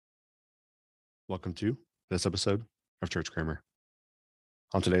Welcome to this episode of Church Grammar.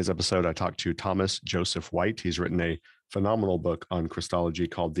 On today's episode, I talked to Thomas Joseph White. He's written a phenomenal book on Christology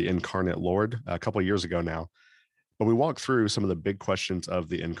called The Incarnate Lord a couple of years ago now. But we walked through some of the big questions of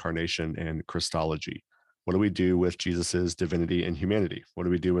the incarnation and Christology. What do we do with Jesus's divinity and humanity? What do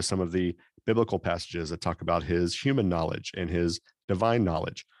we do with some of the biblical passages that talk about his human knowledge and his divine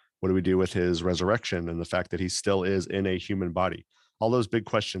knowledge? What do we do with his resurrection and the fact that he still is in a human body? All those big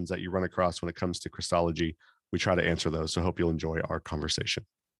questions that you run across when it comes to Christology, we try to answer those. So I hope you'll enjoy our conversation.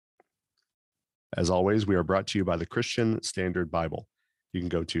 As always, we are brought to you by the Christian Standard Bible. You can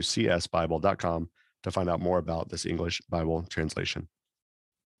go to csbible.com to find out more about this English Bible translation.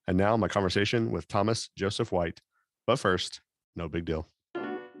 And now my conversation with Thomas Joseph White. But first, no big deal.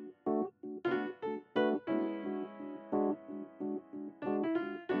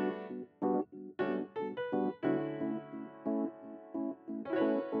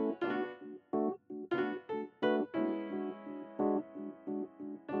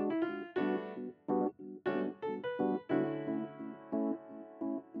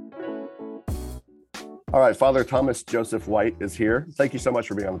 All right, Father Thomas Joseph White is here. Thank you so much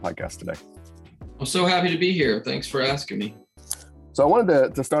for being on the podcast today. I'm so happy to be here. Thanks for asking me. So I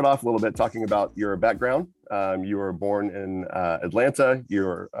wanted to start off a little bit talking about your background. You were born in Atlanta.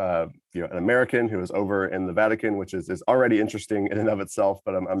 You're an American who is over in the Vatican, which is already interesting in and of itself,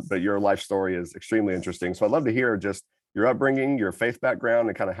 but your life story is extremely interesting. So I'd love to hear just your upbringing, your faith background,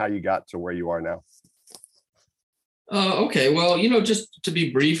 and kind of how you got to where you are now. Okay, well, just to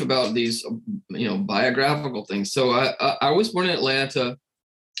be brief about these, biographical things. So I was born in Atlanta.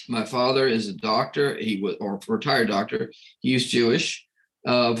 My father is a doctor. He was, or a retired doctor. He was Jewish,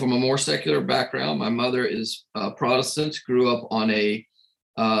 from a more secular background. My mother is Protestant. Grew up on a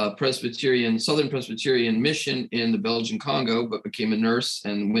Southern Presbyterian mission in the Belgian Congo, but became a nurse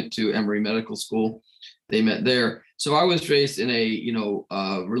and went to Emory Medical School. They met there. So I was raised in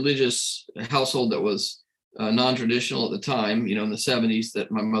a religious household that was non-traditional at the time, in the 70s, that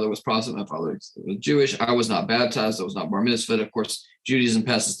my mother was Protestant, my father was Jewish. I was not baptized. I was not bar mitzvahed. Of course, Judaism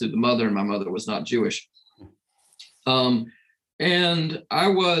passes through the mother, and my mother was not Jewish. And I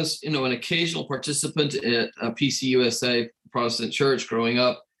was, an occasional participant at PCUSA, Protestant church, growing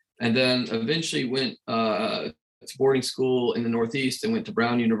up, and then eventually went to boarding school in the Northeast and went to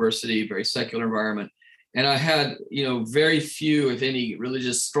Brown University, very secular environment. And I had, very few, if any,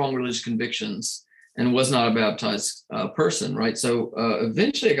 strong religious convictions, and was not a baptized person, right? So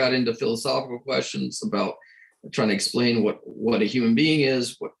eventually I got into philosophical questions about trying to explain what a human being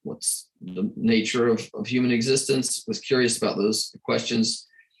is, what's the nature of human existence, was curious about those questions.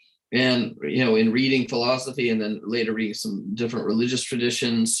 And, in reading philosophy and then later reading some different religious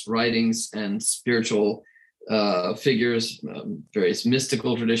traditions, writings, and spiritual figures, various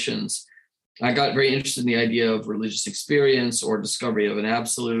mystical traditions, I got very interested in the idea of religious experience or discovery of an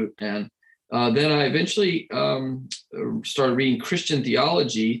absolute. And then I eventually started reading Christian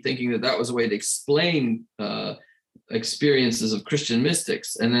theology, thinking that was a way to explain experiences of Christian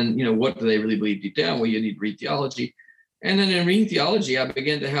mystics. And then, what do they really believe deep down? Well, you need to read theology. And then in reading theology, I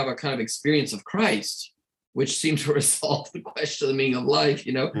began to have a kind of experience of Christ, which seemed to resolve the question of the meaning of life,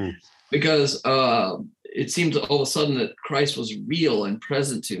 because it seemed all of a sudden that Christ was real and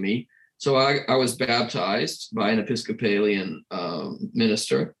present to me. So I was baptized by an Episcopalian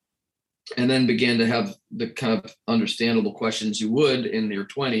minister, and then began to have the kind of understandable questions you would in your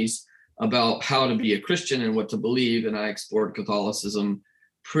 20s about how to be a Christian and what to believe. And I explored Catholicism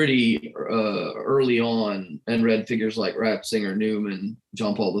pretty early on and read figures like Ratzinger, Newman,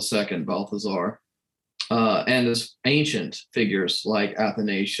 John Paul II, Balthasar, and as ancient figures like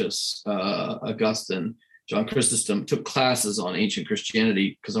Athanasius, Augustine, John Chrysostom. Took classes on ancient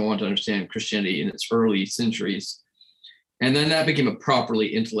Christianity because I wanted to understand Christianity in its early centuries. And then that became a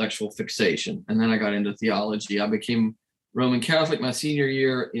properly intellectual fixation. And then I got into theology. I became Roman Catholic my senior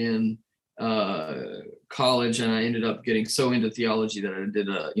year in college, and I ended up getting so into theology that I did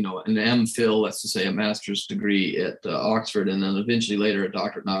an MPhil, that's to say a master's degree at Oxford, and then eventually later a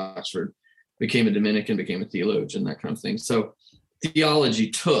doctorate in Oxford. Became a Dominican, became a theologian, that kind of thing. So theology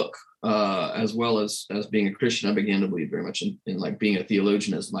took, as well as being a Christian. I began to believe very much in like being a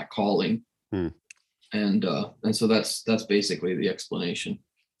theologian as my calling. And so that's basically the explanation.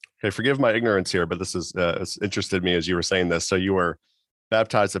 Okay, forgive my ignorance here, but this is it's interested me as you were saying this. So you were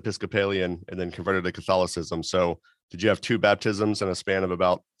baptized Episcopalian and then converted to Catholicism. So did you have two baptisms in a span of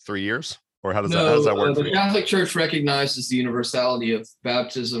about 3 years? Or how does that work? The Catholic Church recognizes the universality of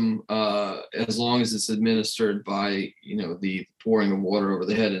baptism as long as it's administered by, the pouring of water over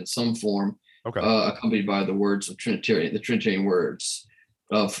the head in some form, accompanied by the words of the Trinitarian words.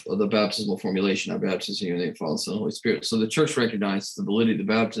 of the baptismal formulation, our baptism in the name of the Father, Son, and Holy Spirit. So the church recognizes the validity of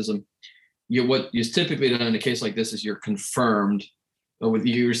the baptism. What is typically done in a case like this is you're confirmed,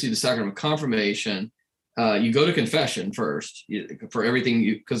 you receive the sacrament of confirmation. You go to confession first for everything,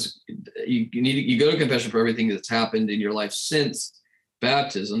 because you go to confession for everything that's happened in your life since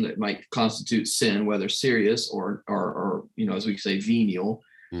baptism that might constitute sin, whether serious or as we say, venial.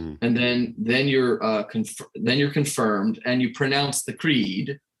 Mm. And then you're confirmed, and you pronounce the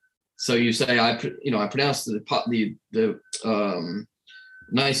creed. So you say, I pronounce the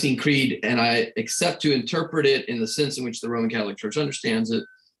Nicene Creed, and I accept to interpret it in the sense in which the Roman Catholic Church understands it.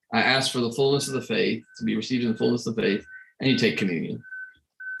 I ask for the fullness of the faith to be received in the fullness of the faith, and you take communion.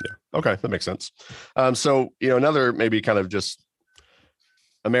 Yeah. Okay. That makes sense. So, another maybe kind of just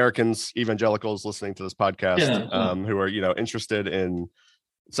Americans, evangelicals listening to this podcast, who are, interested in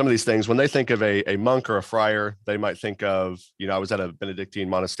some of these things, when they think of a monk or a friar, they might think of, I was at a Benedictine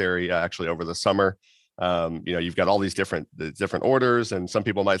monastery actually over the summer. You've got all these different orders, and some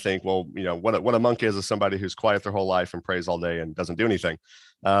people might think, well, what a monk is somebody who's quiet their whole life and prays all day and doesn't do anything.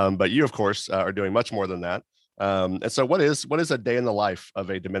 But you, of course, are doing much more than that. And so what is a day in the life of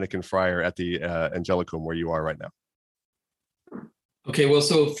a Dominican friar at the Angelicum where you are right now? Okay, well,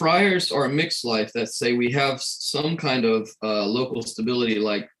 so friars are a mixed life. That say we have some kind of local stability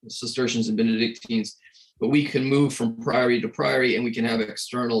like Cistercians and Benedictines, but we can move from priory to priory, and we can have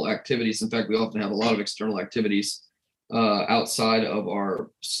external activities. In fact, we often have a lot of external activities outside of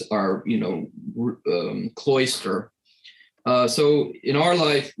our cloister. So in our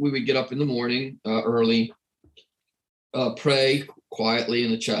life, we would get up in the morning early, pray quietly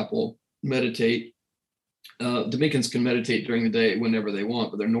in the chapel, meditate. Dominicans can meditate during the day whenever they want,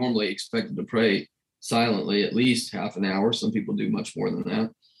 but they're normally expected to pray silently at least half an hour. Some people do much more than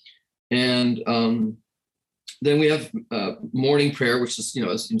that. And then we have morning prayer, which is,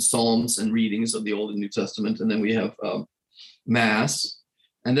 in Psalms and readings of the Old and New Testament. And then we have Mass.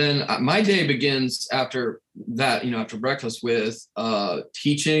 And then my day begins after that, after breakfast with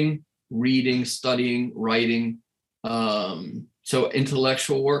teaching, reading, studying, writing. So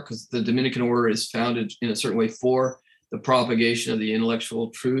intellectual work, because the Dominican order is founded in a certain way for the propagation of the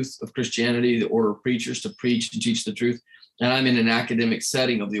intellectual truth of Christianity, the order of preachers to preach and teach the truth. And I'm in an academic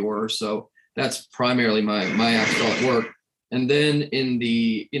setting of the order. So that's primarily my apostolic work. And then in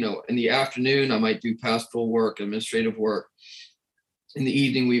the afternoon, I might do pastoral work, administrative work. In the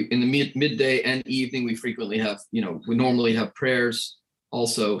evening, in the midday and evening, we frequently have, we normally have prayers,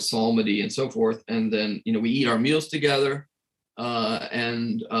 also psalmody and so forth. And then, we eat our meals together.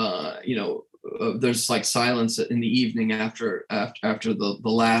 There's like silence in the evening after the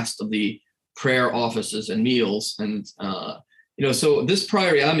last of the prayer offices and meals. And, so this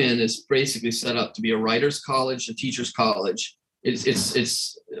priory I'm in is basically set up to be a writer's college, a teacher's college.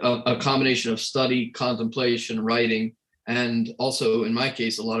 It's a combination of study, contemplation, writing, and also in my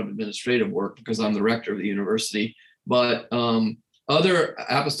case, a lot of administrative work because I'm the rector of the university. But other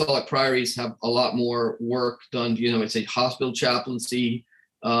apostolic priories have a lot more work done, it's a hospital chaplaincy,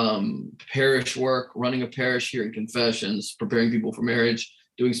 parish work, running a parish, hearing confessions, preparing people for marriage,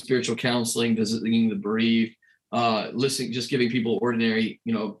 doing spiritual counseling, visiting the bereaved, listening, just giving people ordinary,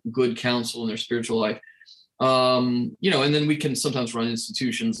 good counsel in their spiritual life. And then we can sometimes run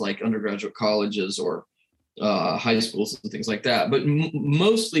institutions like undergraduate colleges or high schools and things like that. But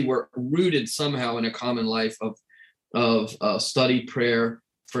mostly we're rooted somehow in a common life of study, prayer,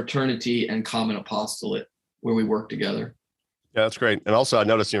 fraternity, and common apostolate where we work together. Yeah, that's great. And also I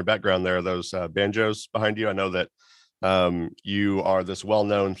noticed in your background there, those banjos behind you. I know that you are this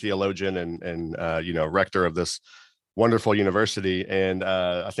well-known theologian and rector of this wonderful university. And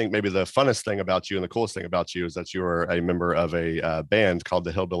I think maybe the funnest thing about you and the coolest thing about you is that you are a member of a band called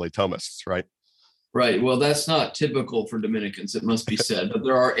the Hillbilly Thomists, right? Right. Well, that's not typical for Dominicans, it must be said. But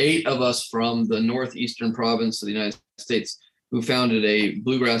there are 8 of us from the northeastern province of the United States who founded a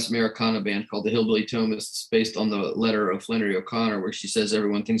bluegrass Americana band called the Hillbilly Thomists, based on the letter of Flannery O'Connor, where she says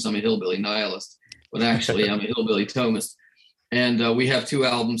everyone thinks I'm a hillbilly nihilist, but actually I'm a hillbilly Thomist. And we have 2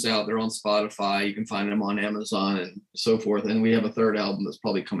 albums out. They're on Spotify. You can find them on Amazon and so forth. And we have a 3rd album that's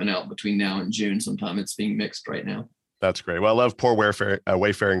probably coming out between now and June sometime. It's being mixed right now. That's great. Well, I love Poor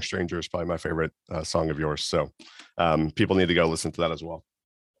Wayfaring Stranger is probably my favorite song of yours. So people need to go listen to that as well.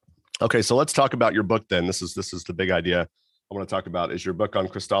 Okay, so let's talk about your book then. This is the big idea I want to talk about is your book on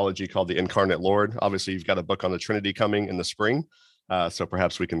Christology called The Incarnate Lord. Obviously, you've got a book on the Trinity coming in the spring. So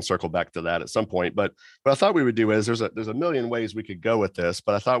perhaps we can circle back to that at some point. But what I thought we would do is there's a million ways we could go with this,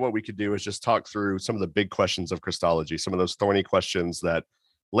 but I thought what we could do is just talk through some of the big questions of Christology, some of those thorny questions that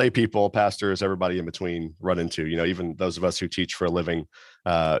lay people, pastors, everybody in between run into. Even those of us who teach for a living,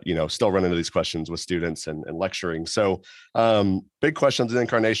 still run into these questions with students and lecturing. So big questions in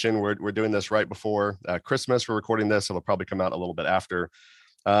incarnation. We're doing this right before Christmas. We're recording this. It'll probably come out a little bit after.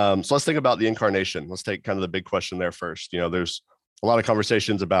 So let's think about the incarnation. Let's take kind of the big question there first. There's a lot of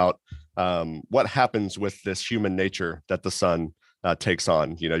conversations about what happens with this human nature that the Son takes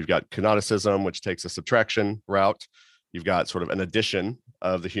on. You've got kenoticism, which takes a subtraction route. You've got sort of an addition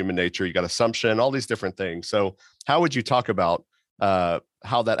of the human nature. You got assumption, all these different things. So how would you talk about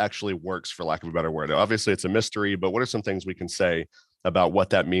how that actually works, for lack of a better word? Obviously, it's a mystery, but what are some things we can say about what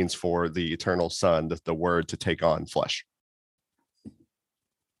that means for the eternal Son, the Word to take on flesh?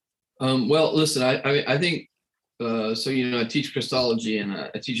 Well, listen, I think, I teach Christology, and I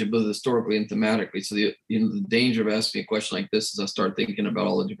teach it both historically and thematically. So the danger of asking a question like this is I start thinking about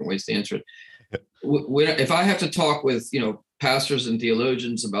all the different ways to answer it. If I have to talk with, pastors and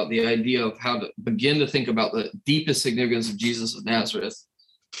theologians about the idea of how to begin to think about the deepest significance of Jesus of Nazareth,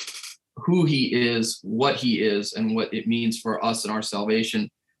 who he is, what he is, and what it means for us and our salvation,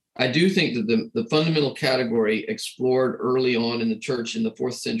 I do think that the fundamental category explored early on in the church in the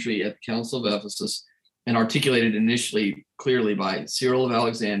 4th century at the Council of Ephesus and articulated initially clearly by Cyril of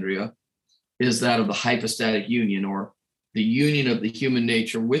Alexandria is that of the hypostatic union, or the union of the human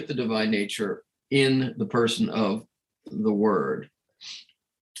nature with the divine nature in the person of the Word.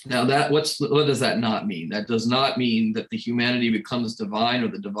 Now, what does that not mean? That does not mean that the humanity becomes divine or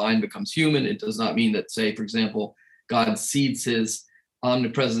the divine becomes human. It does not mean that, say, for example, God cedes his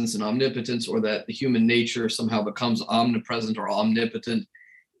omnipresence and omnipotence, or that the human nature somehow becomes omnipresent or omnipotent.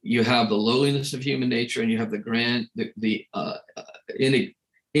 You have the lowliness of human nature, and you have the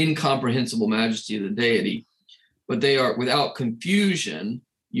incomprehensible majesty of the deity. But they are, without confusion,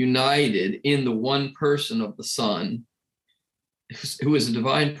 united in the one person of the Son, who is a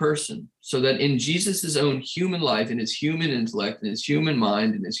divine person, so that in Jesus's own human life, in his human intellect, in his human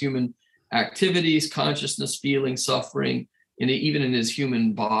mind, in his human activities, consciousness, feeling, suffering, and even in his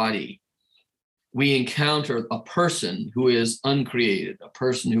human body, we encounter a person who is uncreated, a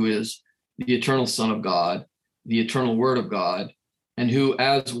person who is the eternal Son of God, the eternal Word of God, and who,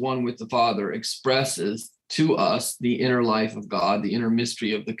 as one with the Father, expresses to us the inner life of God, the inner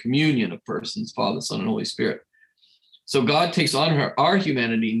mystery of the communion of persons, Father, Son, and Holy Spirit. So God takes on our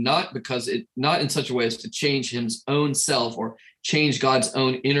humanity, not in such a way as to change his own self or change God's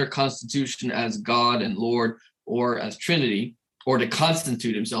own inner constitution as God and Lord or as Trinity, or to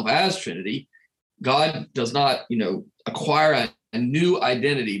constitute himself as Trinity. God does not, acquire a new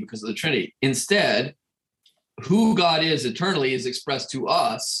identity because of the Trinity. Instead, who God is eternally is expressed to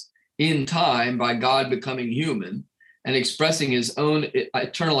us in time by God becoming human and expressing his own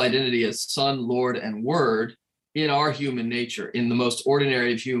eternal identity as Son, Lord, and Word in our human nature, in the most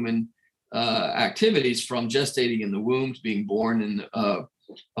ordinary of human activities, from gestating in the womb to being born of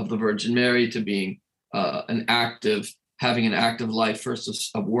the Virgin Mary, to being having an active life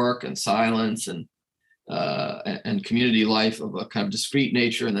first of work and silence and community life of a kind of discrete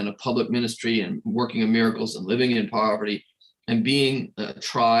nature, and then a public ministry and working of miracles and living in poverty and being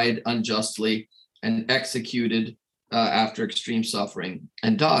tried unjustly and executed after extreme suffering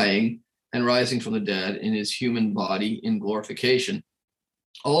and dying and rising from the dead in his human body in glorification.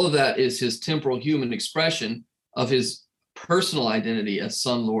 All of that is his temporal human expression of his personal identity as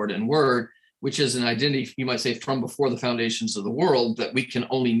Son, Lord, and Word, which is an identity, you might say, from before the foundations of the world that we can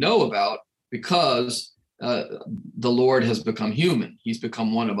only know about because the Lord has become human. He's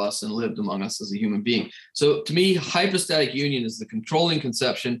become one of us and lived among us as a human being. So to me, hypostatic union is the controlling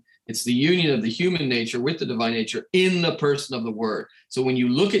conception. It's the union of the human nature with the divine nature in the person of the Word. So when you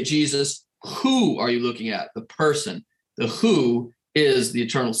look at Jesus, who are you looking at? The person. The who is the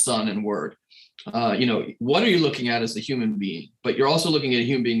eternal Son and Word. What are you looking at as a human being? But you're also looking at a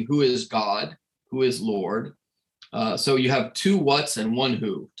human being who is God, who is Lord. So you have two whats and one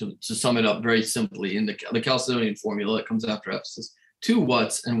who, to sum it up very simply in the Chalcedonian formula that comes after Ephesus. Two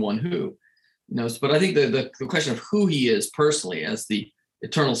whats and one who. But I think the question of who he is personally as the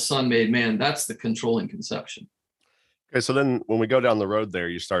eternal Son made man, that's the controlling conception. Okay, so then when we go down the road there,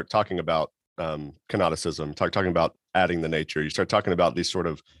 you start talking about kenoticism, talking about adding the nature. You start talking about these sort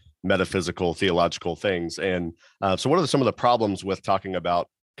of metaphysical, theological things. And so what are some of the problems with talking about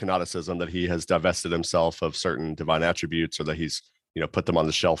kenoticism, that he has divested himself of certain divine attributes, or that he's put them on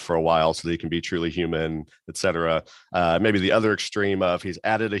the shelf for a while so that he can be truly human, etc. Maybe the other extreme of he's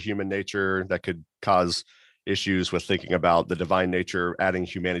added a human nature that could cause issues with thinking about the divine nature, adding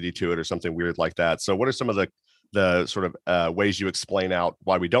humanity to it or something weird like that. So what are some of the sort of ways you explain out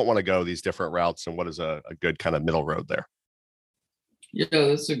why we don't want to go these different routes, and what is a good kind of middle road there? Yeah,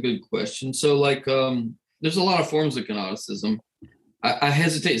 that's a good question. So, like, there's a lot of forms of kenoticism. I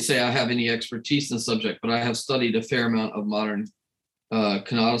hesitate to say I have any expertise in the subject, but I have studied a fair amount of modern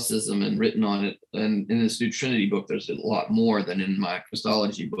kenoticism and written on it. And in this New Trinity book, there's a lot more than in my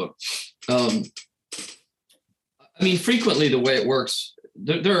Christology book. I mean, frequently the way it works,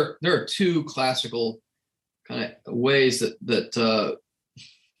 there are two classical kind of ways that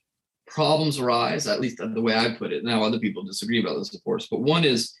problems arise, at least the way I put it. Now, other people disagree about this, of course, but one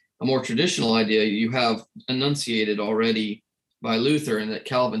is a more traditional idea you have enunciated already by Luther and that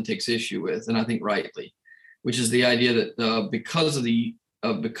Calvin takes issue with, and I think rightly, which is the idea that because of the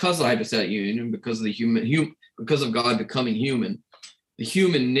hypostatic union, because of God becoming human, the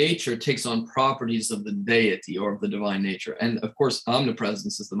human nature takes on properties of the deity or of the divine nature. And of course,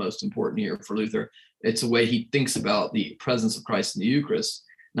 omnipresence is the most important here for Luther. It's a way he thinks about the presence of Christ in the Eucharist,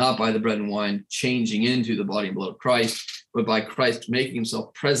 not by the bread and wine changing into the body and blood of Christ, but by Christ making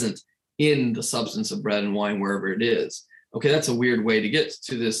himself present in the substance of bread and wine wherever it is. Okay, that's a weird way to get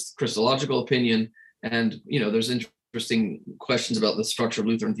to this Christological opinion. And, there's interesting questions about the structure of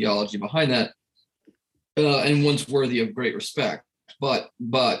Lutheran theology behind that. And one's worthy of great respect. But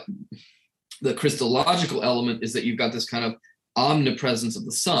the Christological element is that you've got this kind of omnipresence of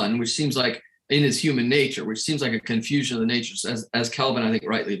the Son, which seems like in his human nature, which seems like a confusion of the natures, as Calvin, I think,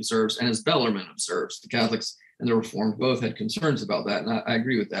 rightly observes, and as Bellarmine observes. The Catholics and the Reformed both had concerns about that, and I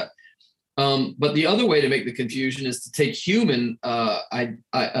agree with that. But the other way to make the confusion is to take human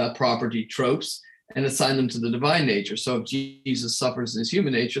property tropes and assign them to the divine nature. So if Jesus suffers in his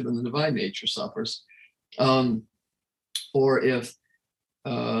human nature, then the divine nature suffers. Or if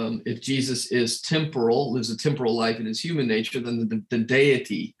Jesus is temporal, lives a temporal life in his human nature, then the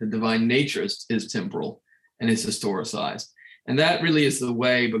deity, the divine nature is temporal and is historicized. And that really is the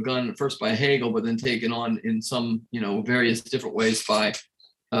way begun first by Hegel, but then taken on in some, various different ways by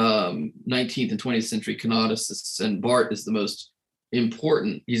 19th and 20th century canonicists. And Barth is the most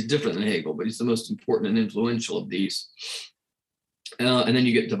important. He's different than Hegel, but he's the most important and influential of these. And then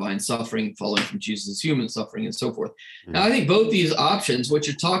you get divine suffering following from Jesus' human suffering and so forth. Now, I think both these options, what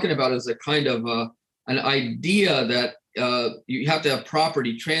you're talking about is a kind of an idea that you have to have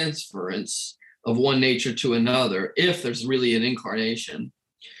property transference of one nature to another if there's really an incarnation.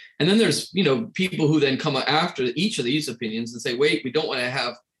 And then there's, people who then come after each of these opinions and say, wait, we don't want to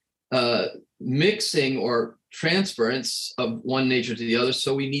have mixing or transference of one nature to the other.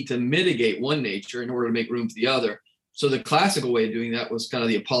 So we need to mitigate one nature in order to make room for the other. So the classical way of doing that was kind of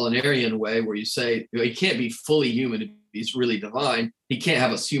the Apollinarian way, where you say, he can't be fully human if he's really divine. He can't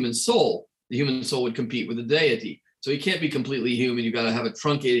have a human soul. The human soul would compete with the deity. So he can't be completely human. You've got to have a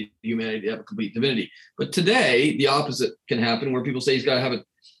truncated humanity to have a complete divinity. But today, the opposite can happen, where people say he's got to have a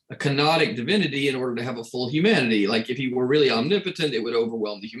kenotic divinity in order to have a full humanity. Like if he were really omnipotent, it would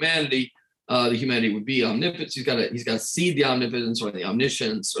overwhelm the humanity. The humanity would be omnipotent. He's got to seed the omnipotence or the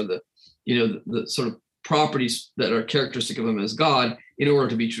omniscience or the sort of properties that are characteristic of him as God in order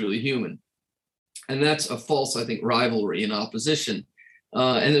to be truly human. And that's a false, I think, rivalry and opposition.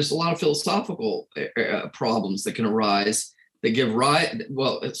 And there's a lot of philosophical problems that can arise that give rise.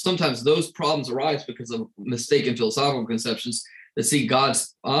 Well, sometimes those problems arise because of mistaken philosophical conceptions that see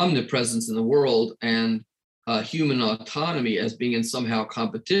God's omnipresence in the world and human autonomy as being in somehow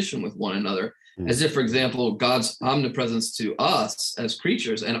competition with one another. As if, for example, God's omnipresence to us as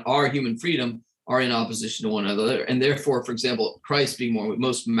creatures and our human freedom are in opposition to one another. And therefore, for example, Christ being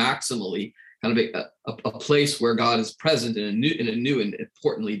most maximally kind of a place where God is present in a new and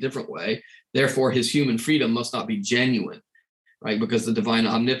importantly different way. Therefore, his human freedom must not be genuine, right? Because the divine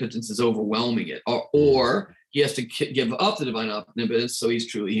omnipotence is overwhelming it. Or he has to give up the divine omnipotence so he's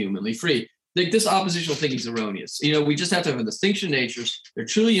truly humanly free. This oppositional thinking is erroneous. We just have to have a distinction of natures. They're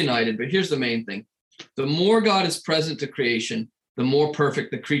truly united. But here's the main thing. The more God is present to creation, the more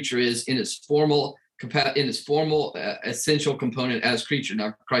perfect the creature is in its formal essential component as creature.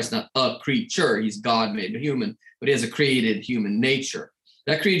 Now, Christ's not a creature. He's God made human, but he has a created human nature.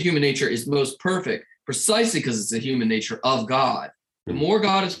 That created human nature is most perfect precisely because it's the human nature of God. The more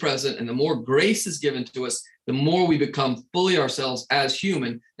God is present and the more grace is given to us, the more we become fully ourselves as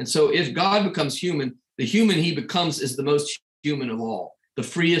human. And so if God becomes human, the human he becomes is the most human of all, the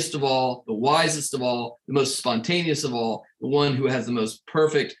freest of all, the wisest of all, the most spontaneous of all, the one who has the most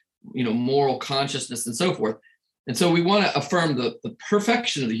perfect, moral consciousness and so forth. And so we want to affirm the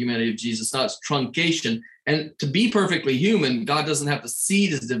perfection of the humanity of Jesus, not its truncation. And to be perfectly human, God doesn't have to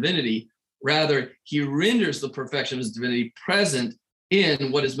cede his divinity. Rather, he renders the perfection of his divinity present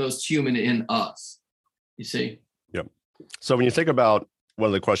in what is most human in us. You see? Yep. So when you think about one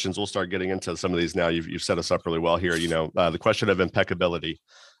of the questions, we'll start getting into some of these now. You've set us up really well here. The question of impeccability.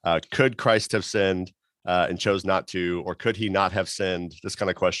 Could Christ have sinned and chose not to, or could he not have sinned? This kind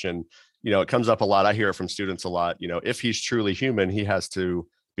of question, it comes up a lot. I hear it from students a lot. If he's truly human, he has to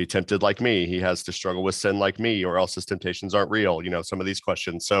be tempted like me. He has to struggle with sin like me, or else his temptations aren't real. Some of these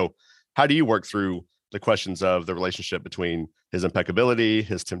questions. So how do you work through the questions of the relationship between his impeccability,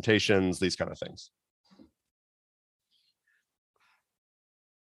 his temptations, these kind of things?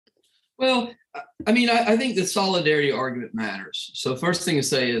 Well, I think the solidarity argument matters. So first thing to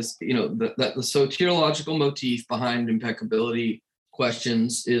say is, that the soteriological motif behind impeccability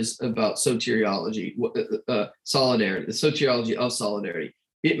questions is about soteriology, solidarity, the soteriology of solidarity.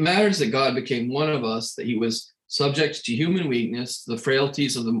 It matters that God became one of us, that he was subject to human weakness, the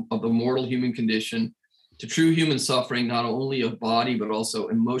frailties of the mortal human condition, to true human suffering, not only of body, but also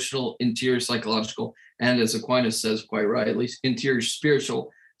emotional, interior, psychological, and as Aquinas says quite rightly, interior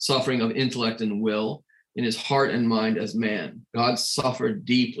spiritual suffering of intellect and will in his heart and mind as man. God suffered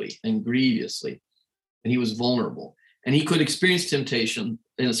deeply and grievously, and he was vulnerable. And he could experience temptation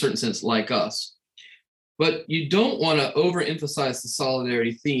in a certain sense like us. But you don't want to overemphasize the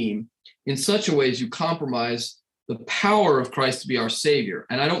solidarity theme in such a way as you compromise the power of Christ to be our Savior.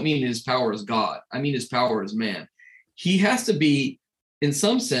 And I don't mean his power as God. I mean his power as man. He has to be, in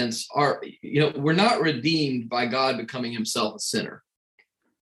some sense, we're not redeemed by God becoming himself a sinner.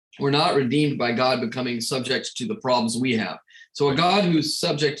 We're not redeemed by God becoming subject to the problems we have. So a God who's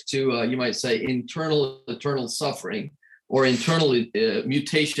subject to, you might say, eternal suffering, or internal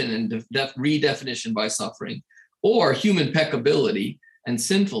mutation and redefinition by suffering, or human peccability and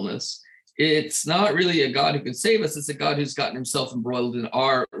sinfulness, it's not really a God who can save us. It's a God who's gotten himself embroiled in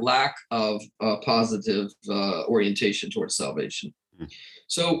our lack of positive orientation towards salvation.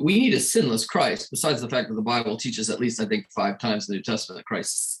 So we need a sinless Christ, besides the fact that the Bible teaches at least, I think, 5 times in the New Testament that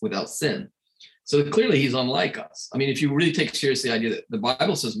Christ is without sin. So clearly he's unlike us. If you really take seriously the idea that the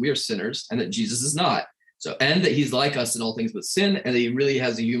Bible says we are sinners and that Jesus is not, and that he's like us in all things but sin, and that he really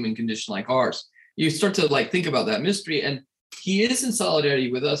has a human condition like ours, you start to think about that mystery. And he is in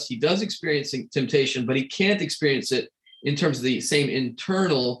solidarity with us. He does experience temptation, but he can't experience it in terms of the same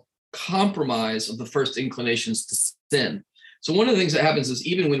internal compromise of the first inclinations to sin. So one of the things that happens is,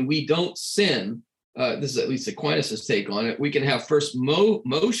 even when we don't sin, this is at least Aquinas' take on it, we can have first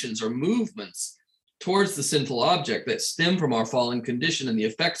motions or movements towards the sinful object that stem from our fallen condition and the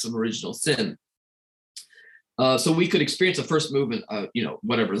effects of original sin. So we could experience a first movement,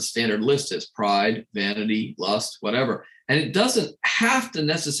 whatever the standard list is: pride, vanity, lust, whatever. And it doesn't have to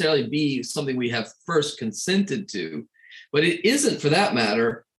necessarily be something we have first consented to, but it isn't, for that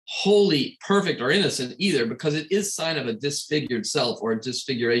matter, wholly perfect or innocent either, because it is sign of a disfigured self or a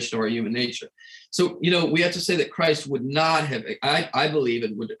disfiguration of our human nature. So, we have to say that Christ would not have, I believe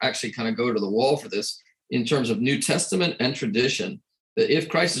it would actually kind of go to the wall for this in terms of New Testament and tradition, that if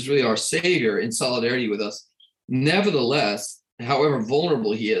Christ is really our Savior in solidarity with us, nevertheless, however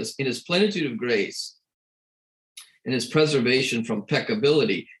vulnerable he is, in his plenitude of grace and his preservation from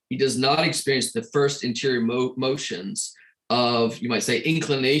peccability, he does not experience the first interior motions of, you might say,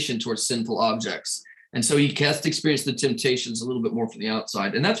 inclination towards sinful objects. And so he has to experience the temptations a little bit more from the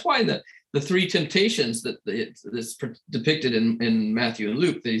outside. And that's why the 3 temptations that is depicted in Matthew and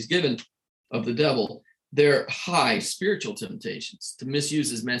Luke that he's given of the devil, they're high spiritual temptations to misuse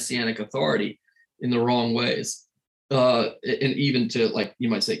his messianic authority in the wrong ways, and even to, you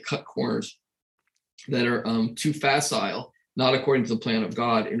might say, cut corners that are too facile, not according to the plan of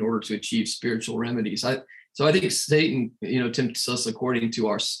God, in order to achieve spiritual remedies. So I think Satan, tempts us according to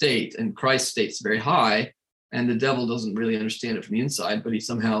our state, and Christ's state's very high, and the devil doesn't really understand it from the inside, but he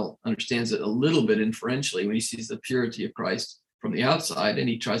somehow understands it a little bit inferentially when he sees the purity of Christ from the outside, and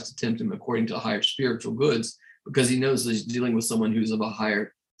he tries to tempt him according to higher spiritual goods, because he knows that he's dealing with someone who's of a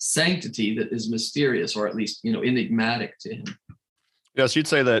higher sanctity that is mysterious, or at least, enigmatic to him. Yes,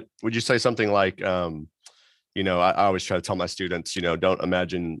 would you say something like, I always try to tell my students, don't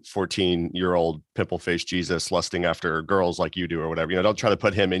imagine 14-year-old pimple-faced Jesus lusting after girls like you do or whatever. Don't try to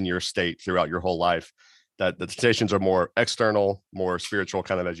put him in your state throughout your whole life. That the temptations are more external, more spiritual,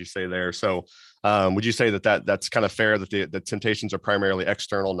 kind of as you say there. So would you say that's kind of fair, that the temptations are primarily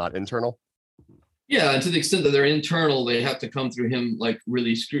external, not internal? Yeah, and to the extent that they're internal, they have to come through him,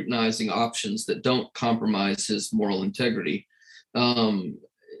 really scrutinizing options that don't compromise his moral integrity.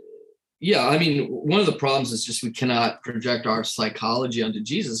 Yeah, one of the problems is just we cannot project our psychology onto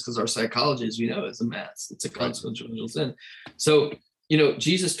Jesus, because our psychology, as we know, is a mess. It's a consequential sin. So,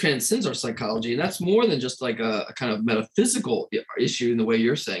 Jesus transcends our psychology, and that's more than just a kind of metaphysical issue in the way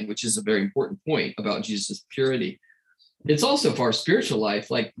you're saying, which is a very important point about Jesus' purity. it's also for our spiritual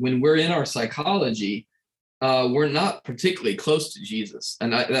life. Like when we're in our psychology, we're not particularly close to Jesus.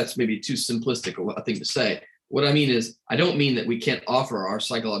 And that's maybe too simplistic a thing to say. What I mean is, I don't mean that we can't offer our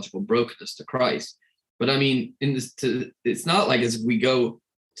psychological brokenness to Christ, but I mean, it's not like as we go,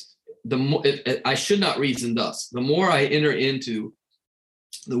 I should not reason thus. The more I enter into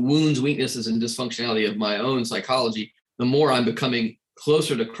the wounds, weaknesses, and dysfunctionality of my own psychology, the more I'm becoming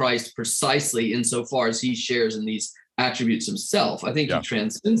closer to Christ precisely insofar as he shares in these attributes himself. I think he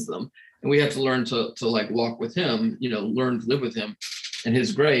transcends them. And we have to learn to like walk with him, learn to live with him and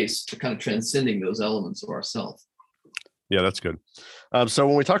his grace to kind of transcending those elements of ourselves. Yeah, that's good. So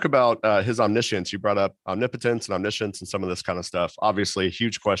when we talk about his omniscience, you brought up omnipotence and omniscience and some of this kind of stuff. Obviously, a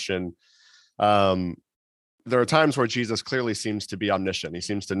huge question. There are times where Jesus clearly seems to be omniscient. He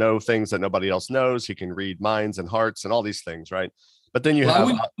seems to know things that nobody else knows. He can read minds and hearts and all these things, right? But then I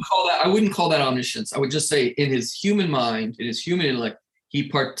wouldn't call that omniscience. I would just say in his human mind, in his human intellect, he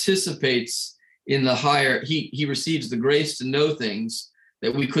participates in the higher, he receives the grace to know things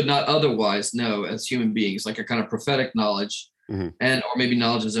that we could not otherwise know as human beings, like a kind of prophetic knowledge or maybe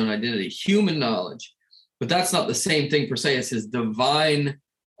knowledge of his own identity, human knowledge. But that's not the same thing per se as his divine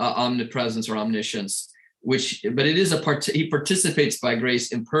omnipresence or omniscience, but it is he participates by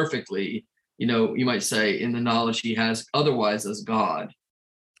grace imperfectly, you might say, in the knowledge he has otherwise as God.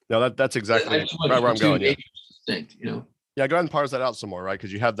 No, that's exactly right where I'm going. Yeah. Distinct, Yeah, go ahead and parse that out some more, right?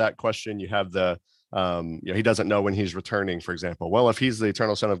 Because you have that question, you have the, he doesn't know when he's returning, for example. Well, if he's the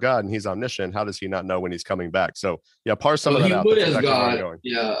eternal Son of God and he's omniscient, how does he not know when he's coming back? So, yeah, parse some of that out. That's exactly God. Where I'm going.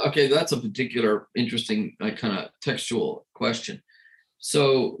 Yeah, okay, that's a particular interesting kind of textual question.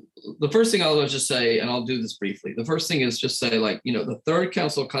 So the first thing I'll just say, and I'll do this briefly. The first thing is just say, the Third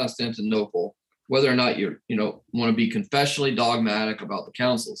Council of Constantinople, whether or not you want to be confessionally dogmatic about the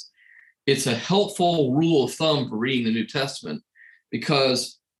councils, it's a helpful rule of thumb for reading the New Testament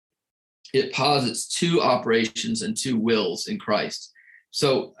because it posits two operations and two wills in Christ.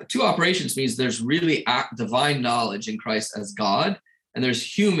 So two operations means there's really divine knowledge in Christ as God, and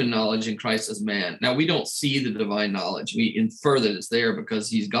there's human knowledge in Christ as man. Now, we don't see the divine knowledge. We infer that it's there because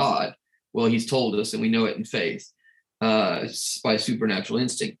he's God. Well, he's told us, and we know it in faith by supernatural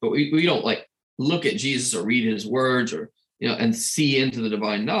instinct. But we don't look at Jesus or read his words or and see into the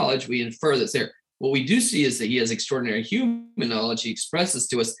divine knowledge. We infer that's there. What we do see is that he has extraordinary human knowledge. He expresses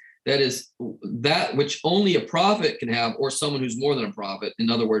to us that is that which only a prophet can have, or someone who's more than a prophet, in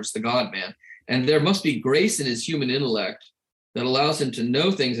other words, the God-man. And there must be grace in his human intellect that allows him to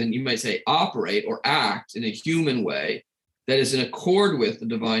know things, and you might say operate or act in a human way that is in accord with the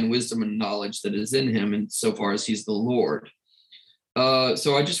divine wisdom and knowledge that is in him insofar as he's the Lord.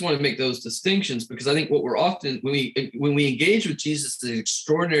 So I just want to make those distinctions because I think what we're often, when we engage with Jesus'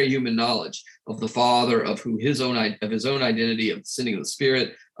 extraordinary human knowledge of the Father, of his own identity, of the sending of the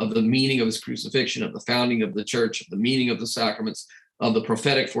Spirit, of the meaning of his crucifixion, of the founding of the church, of the meaning of the sacraments, of the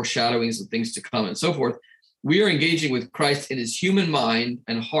prophetic foreshadowings of things to come and so forth, we are engaging with Christ in his human mind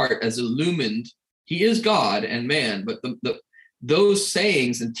and heart as illumined. He is God and man, but those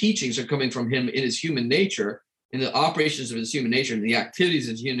sayings and teachings are coming from him in his human nature, in the operations of his human nature and the activities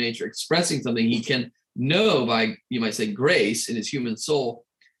of his human nature, expressing something he can know by, you might say, grace in his human soul.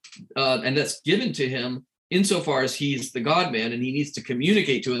 And that's given to him insofar as he's the God-man, and he needs to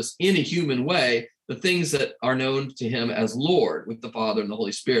communicate to us in a human way the things that are known to him as Lord with the Father and the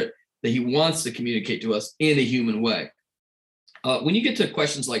Holy Spirit, that he wants to communicate to us in a human way. When you get to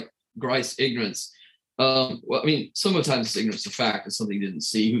questions like Christ's ignorance, sometimes ignorance of fact is something you didn't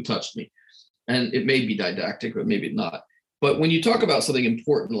see, who touched me? And it may be didactic, but maybe not. But when you talk about something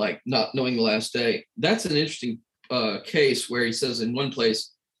important like not knowing the last day, that's an interesting case where he says in one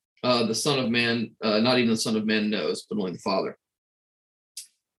place, the Son of Man, not even the Son of Man knows, but only the Father.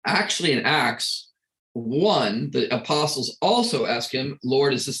 Actually, in Acts 1, the apostles also ask him,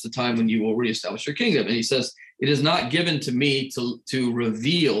 Lord, is this the time when you will reestablish your kingdom? And he says, it is not given to me to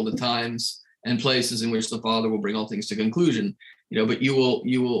reveal the times and places in which the Father will bring all things to conclusion. But you will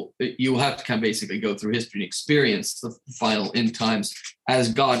have to kind of basically go through history and experience the final end times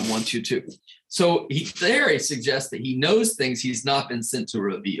as God wants you to. So he suggests that he knows things he's not been sent to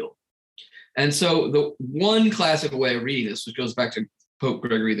reveal. And so the one classical way of reading this, which goes back to Pope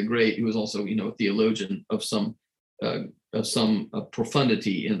Gregory the Great, who was also, a theologian of some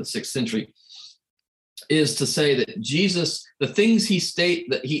profundity in the 6th century, is to say that Jesus, the things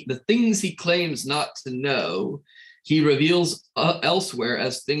he claims not to know, he reveals elsewhere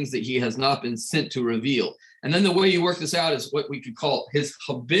as things that he has not been sent to reveal. And then the way you work this out is what we could call his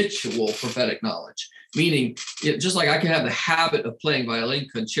habitual prophetic knowledge, meaning just like I can have the habit of playing violin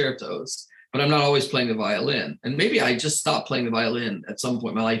concertos, but I'm not always playing the violin. And maybe I just stopped playing the violin at some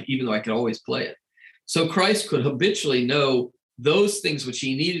point in my life, even though I could always play it. So Christ could habitually know those things which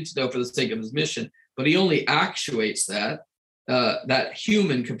he needed to know for the sake of his mission, but he only actuates that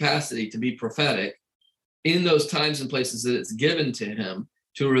human capacity to be prophetic in those times and places that it's given to him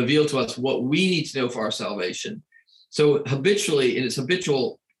to reveal to us what we need to know for our salvation. So habitually, in his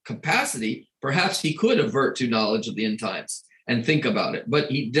habitual capacity, perhaps he could avert to knowledge of the end times and think about it, but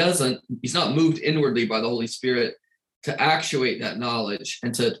he's not moved inwardly by the Holy Spirit to actuate that knowledge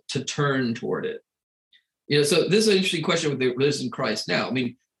and to turn toward it. So this is an interesting question with the risen Christ now. I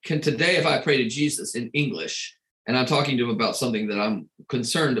mean, can today, if I pray to Jesus in English and I'm talking to him about something that I'm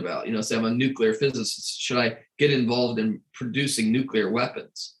concerned about, say I'm a nuclear physicist, should I get involved in producing nuclear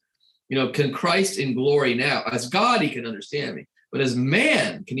weapons? Can Christ in glory now, as God, he can understand me, but as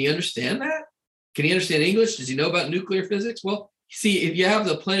man, can he understand that? Can he understand English? Does he know about nuclear physics? Well, see, if you have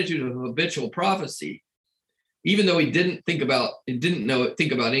the plenitude of habitual prophecy, even though he didn't think about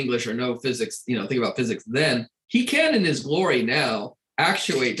English or know physics, think about physics then, he can in his glory now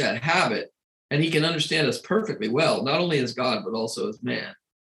actuate that habit, and he can understand us perfectly well, not only as God, but also as man.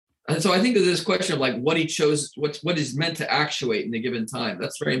 And so I think that this question of like what he chose, what is meant to actuate in a given time,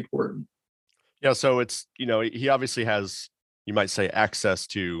 that's very important. Yeah. So it's, he obviously has, you might say, access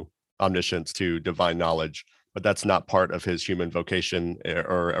to omniscience, to divine knowledge, but that's not part of his human vocation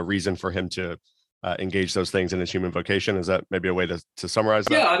or a reason for him to engage those things in his human vocation. Is that maybe a way to summarize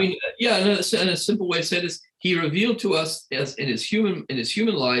that? Yeah, I mean, and a simple way to say this, he revealed to us as in his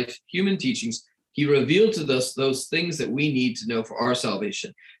human life, human teachings, he revealed to us those things that we need to know for our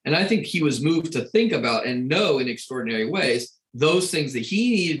salvation. And I think he was moved to think about and know in extraordinary ways those things that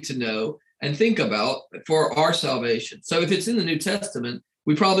he needed to know and think about for our salvation. So if it's in the New Testament,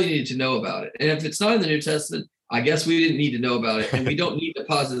 we probably need to know about it. And if it's not in the New Testament, I guess we didn't need to know about it. And we don't need to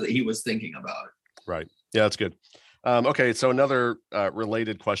posit that he was thinking about it. Right. Yeah, that's good. Okay. So another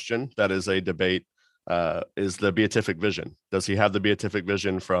related question that is a debate is the beatific vision. Does he have the beatific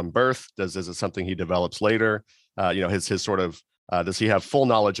vision from birth? Is it something he develops later? His sort of, does he have full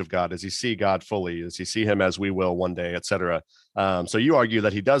knowledge of God? Does he see God fully? Does he see him as we will one day, et cetera? So you argue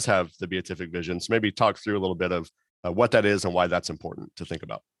that he does have the beatific vision. So maybe talk through a little bit of what that is and why that's important to think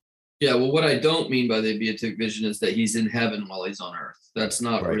about. Yeah, well, what I don't mean by the beatific vision is that he's in heaven while he's on earth. That's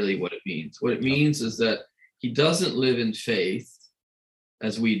not really what it means. What it means is that he doesn't live in faith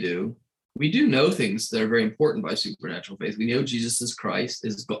as we do. We do know things that are very important by supernatural faith. We know Jesus is Christ,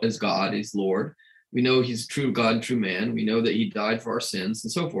 is God, is Lord. We know he's true God, true man. We know that he died for our sins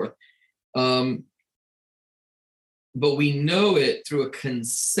and so forth. But we know it through a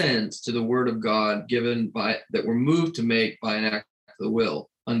consent to the word of God given that we're moved to make by an act of the will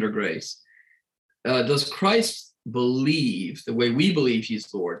under grace. Does Christ believe the way we believe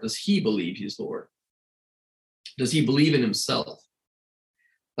he's Lord? Does he believe he's Lord? Does he believe in himself?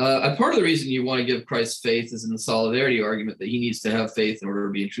 And part of the reason you want to give Christ faith is in the solidarity argument that he needs to have faith in order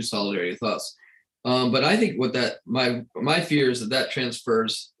to be in true solidarity with us. But I think my fear is that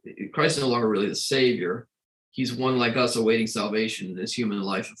transfers. Christ is no longer really the Savior. He's one like us awaiting salvation in his human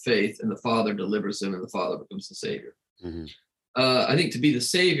life of faith, and the Father delivers him, and the Father becomes the Savior. Mm-hmm. I think to be the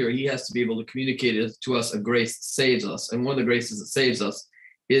Savior, he has to be able to communicate to us a grace that saves us. And one of the graces that saves us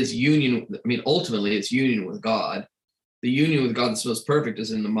is union. I mean, ultimately, it's union with God. The union with God that's most perfect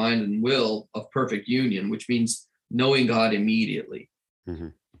is in the mind and will of perfect union, which means knowing God immediately. Mm-hmm.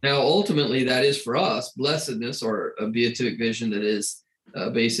 Now, ultimately, that is for us blessedness or a beatific vision that is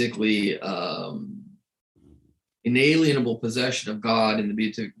basically inalienable possession of God in the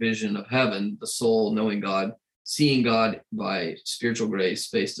beatific vision of heaven, the soul knowing God, seeing God by spiritual grace,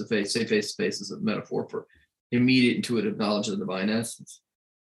 face to face. Say face to face is a metaphor for immediate intuitive knowledge of the divine essence.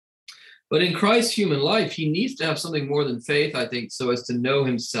 But in Christ's human life, he needs to have something more than faith, I think, so as to know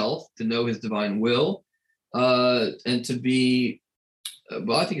himself, to know his divine will, and to be,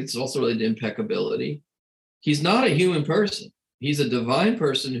 well, I think it's also related to impeccability. He's not a human person. He's a divine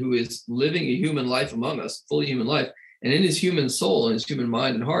person who is living a human life among us, fully human life. And in his human soul and his human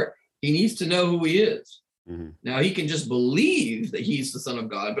mind and heart, he needs to know who he is. Mm-hmm. Now, he can just believe that he's the Son of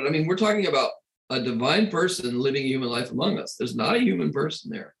God. But I mean, we're talking about a divine person living a human life among us. There's not a human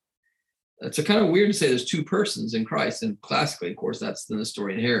person there. It's a kind of weird to say there's two persons in Christ. And classically, of course, that's the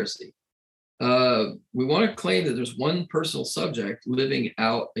Nestorian heresy. We want to claim that there's one personal subject living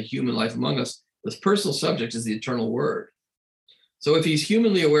out a human life among us. This personal subject is the eternal word. So if he's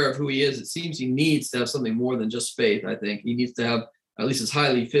humanly aware of who he is, it seems he needs to have something more than just faith, I think. He needs to have, at least it's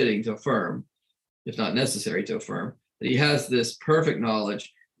highly fitting to affirm, if not necessary to affirm, that he has this perfect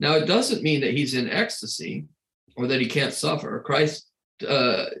knowledge. Now, it doesn't mean that he's in ecstasy or that he can't suffer. Christ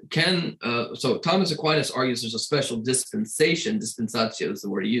So Thomas Aquinas argues there's a special dispensation, dispensatio is the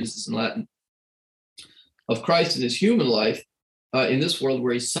word he uses in Latin, of Christ in his human life in this world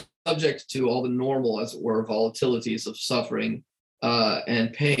where he's subject to all the normal, as it were, volatilities of suffering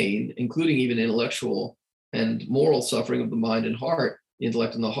and pain, including even intellectual and moral suffering of the mind and heart, the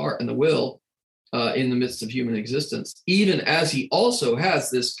intellect and the heart and the will in the midst of human existence, even as he also has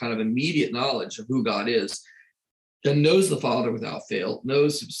this kind of immediate knowledge of who God is and knows the Father without fail,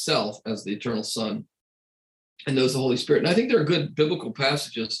 knows himself as the eternal Son, and knows the Holy Spirit. And I think there are good biblical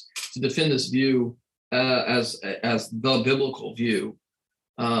passages to defend this view as the biblical view,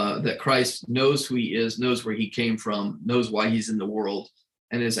 that Christ knows who he is, knows where he came from, knows why he's in the world,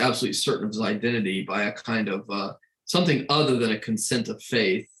 and is absolutely certain of his identity by a kind of something other than a consent of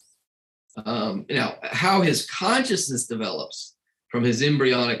faith. Now, how his consciousness develops from his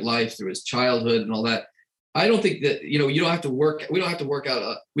embryonic life through his childhood and all that, I don't think that, we don't have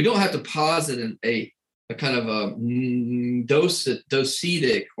to posit a kind of a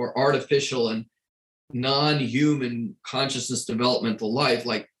docetic or artificial and non-human consciousness developmental life.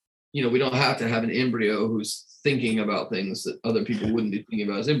 Like, we don't have to have an embryo who's thinking about things that other people wouldn't be thinking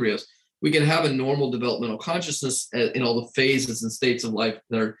about as embryos. We can have a normal developmental consciousness in all the phases and states of life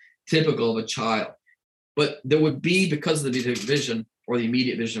that are typical of a child. But there would be, because of the beatific vision or the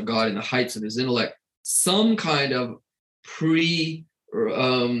immediate vision of God in the heights of his intellect, some kind of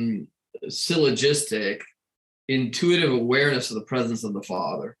syllogistic, intuitive awareness of the presence of the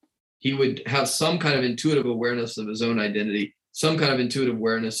Father. He would have some kind of intuitive awareness of his own identity, some kind of intuitive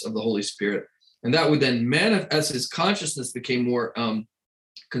awareness of the Holy Spirit. And that would then manifest as his consciousness became more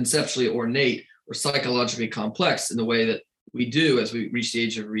conceptually ornate or psychologically complex in the way that we do as we reach the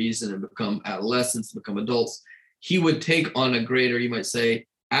age of reason and become adolescents, become adults. He would take on a greater, you might say,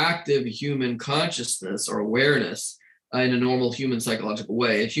 active human consciousness or awareness in a normal human psychological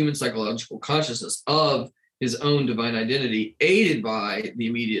way, a human psychological consciousness of his own divine identity, aided by the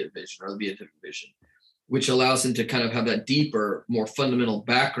immediate vision or the beatific vision, which allows him to kind of have that deeper, more fundamental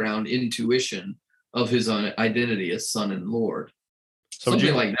background intuition of his own identity as Son and Lord. So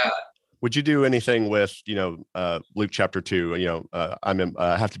something like that. Would you do anything with, Luke chapter 2,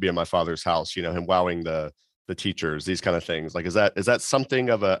 I have to be in my Father's house, him wowing the teachers, these kind of things? Like, is that something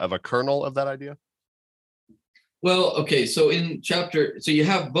of a kernel of that idea? Well, okay. So you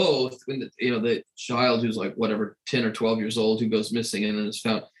have both when the child who's like whatever, 10 or 12 years old, who goes missing and then is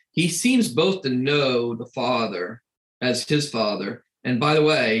found. He seems both to know the Father as his Father. And by the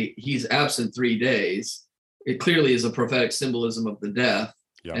way, he's absent 3 days. It clearly is a prophetic symbolism of the death.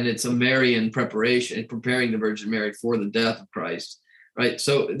 Yeah. And it's a Marian preparation, preparing the Virgin Mary for the death of Christ, right?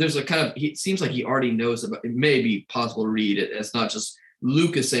 So there's a kind of, it seems like he already knows about, it may be possible to read it as not just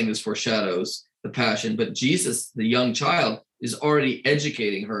Luke is saying this foreshadows the passion, but Jesus, the young child, is already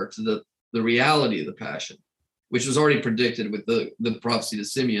educating her to the reality of the passion, which was already predicted with the prophecy to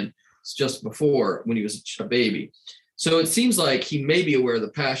Simeon just before when he was a baby. So it seems like he may be aware of the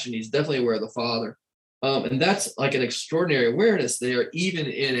passion. He's definitely aware of the Father. And that's like an extraordinary awareness there, even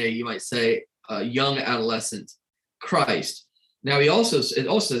in you might say, a young adolescent Christ. Now, it also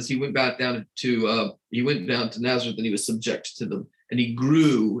says he went down to Nazareth and he was subject to them, and he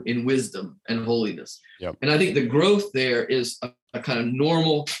grew in wisdom and holiness. Yep. And I think the growth there is a kind of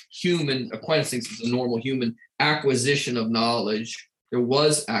normal human, Aquinas thinks it's a normal human acquisition of knowledge. There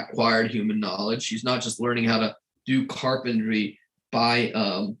was acquired human knowledge. He's not just learning how to do carpentry by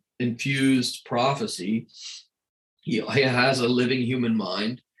infused prophecy. He has a living human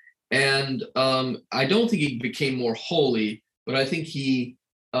mind. And I don't think he became more holy, but I think he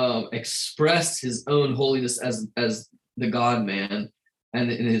expressed his own holiness as the God-man,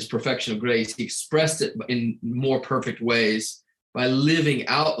 and in his perfection of grace, he expressed it in more perfect ways by living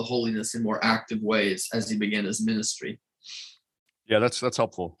out the holiness in more active ways as he began his ministry. Yeah, that's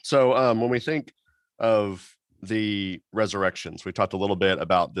helpful. So when we think of the resurrections, we talked a little bit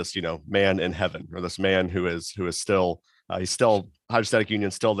about this, man in heaven, or this man who is still he's still hypostatic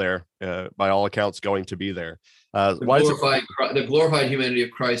union, still there, by all accounts, going to be there. The glorified humanity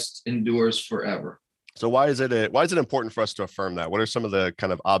of Christ endures forever. So why is it important for us to affirm that? What are some of the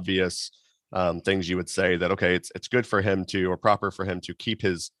kind of obvious things you would say that, okay, it's good for him to, or proper for him to keep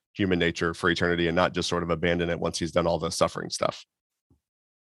his human nature for eternity and not just sort of abandon it once he's done all the suffering stuff?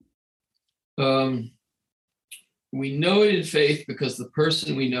 We know it in faith because the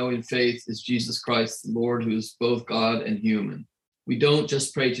person we know in faith is Jesus Christ, the Lord, who is both God and human. We don't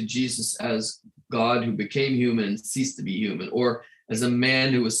just pray to Jesus as God who became human and ceased to be human, or as a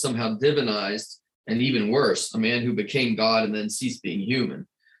man who was somehow divinized, and even worse, a man who became God and then ceased being human.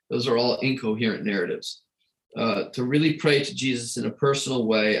 Those are all incoherent narratives. to really pray to Jesus in a personal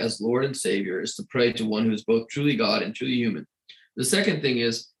way as Lord and Savior is to pray to one who is both truly God and truly human. The second thing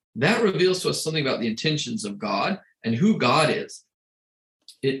is that reveals to us something about the intentions of God and who God is.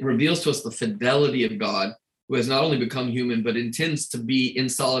 It reveals to us the fidelity of God, who has not only become human, but intends to be in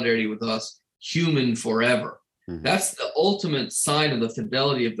solidarity with us, human forever. Mm-hmm. That's the ultimate sign of the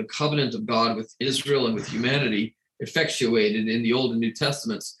fidelity of the covenant of God with Israel and with humanity, effectuated in the Old and New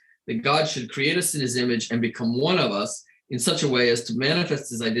Testaments, that God should create us in his image and become one of us in such a way as to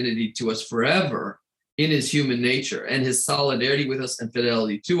manifest his identity to us forever in his human nature, and his solidarity with us and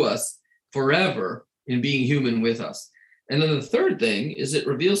fidelity to us forever in being human with us. And then the third thing is it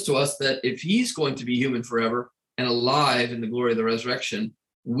reveals to us that if he's going to be human forever and alive in the glory of the resurrection,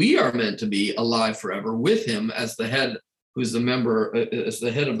 we are meant to be alive forever with him as the head, who's the member, as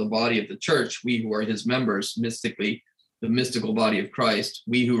the head of the body of the church, we who are his members mystically, the mystical body of Christ,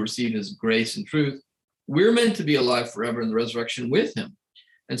 we who receive his grace and truth, we're meant to be alive forever in the resurrection with him.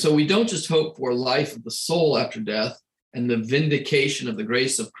 And so we don't just hope for life of the soul after death and the vindication of the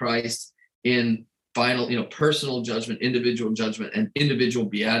grace of Christ in final, personal judgment, individual judgment, and individual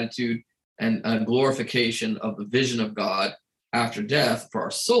beatitude and glorification of the vision of God after death for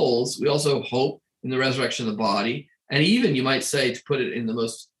our souls. We also hope in the resurrection of the body, and even, you might say, to put it in the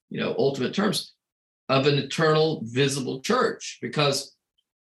most, ultimate terms, of an eternal visible church. Because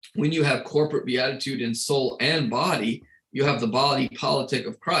when you have corporate beatitude in soul and body, you have the body politic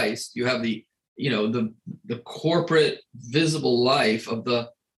of Christ. You have the corporate visible life of the,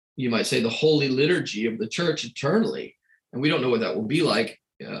 you might say, the holy liturgy of the church eternally. And we don't know what that will be like,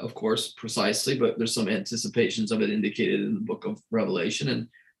 of course, precisely, but there's some anticipations of it indicated in the book of Revelation and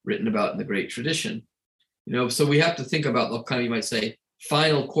written about in the great tradition. So we have to think about the kind of, you might say,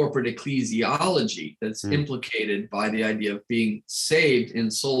 final corporate ecclesiology that's implicated by the idea of being saved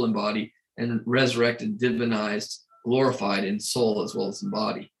in soul and body and resurrected, divinized, glorified in soul as well as in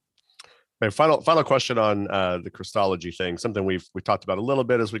body. Okay, final question on the Christology thing. Something we talked about a little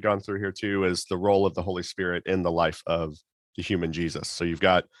bit as we've gone through here too is the role of the Holy Spirit in the life of the human Jesus. So you've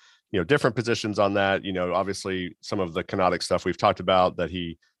got different positions on that. Obviously some of the kenotic stuff we've talked about, that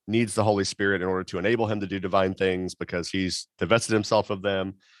he needs the Holy Spirit in order to enable him to do divine things because he's divested himself of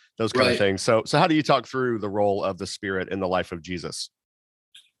them. Those kind of things. So how do you talk through the role of the Spirit in the life of Jesus?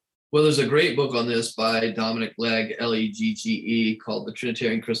 Well, there's a great book on this by Dominic Legge, Legge, called The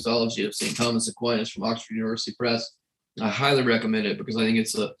Trinitarian Christology of St. Thomas Aquinas from Oxford University Press. I highly recommend it because I think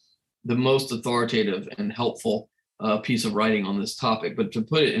it's the most authoritative and helpful piece of writing on this topic. But to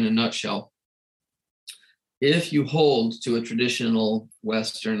put it in a nutshell, if you hold to a traditional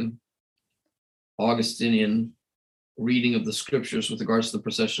Western Augustinian reading of the scriptures with regards to the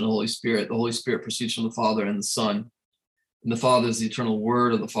procession of the Holy Spirit proceeds from the Father and the Son. And the Father is the eternal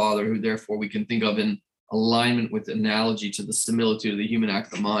word of the Father, who therefore we can think of in alignment with analogy to the similitude of the human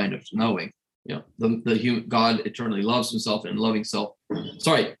act of the mind of knowing. God eternally loves himself, and in loving self,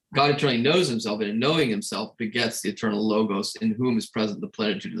 God eternally knows himself, and in knowing himself begets the eternal Logos, in whom is present the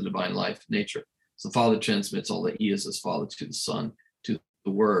plenitude of the divine life nature. So the Father transmits all that he is as Father to the Son, to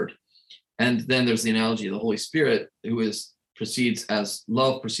the Word. And then there's the analogy of the Holy Spirit, who proceeds as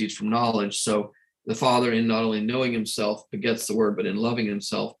love proceeds from knowledge. So the Father, in not only knowing himself, begets the Word, but in loving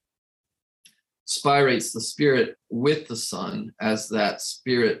himself, spirates the Spirit with the Son as that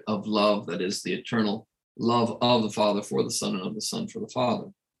Spirit of love that is the eternal love of the Father for the Son and of the Son for the Father.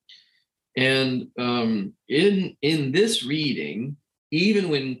 And in this reading, even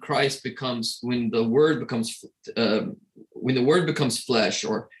when the Word becomes flesh,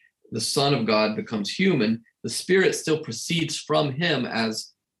 or the Son of God becomes human, the Spirit still proceeds from him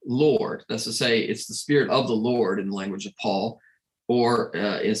as Lord. That's to say, it's the Spirit of the Lord in the language of Paul, or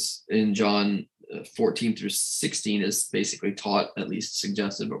is in John 14 through 16 is basically taught, at least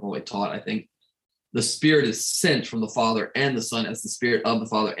suggested, but probably taught, I think. The Spirit is sent from the Father and the Son as the Spirit of the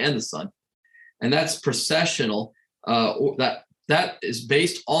Father and the Son. And that's processional. That is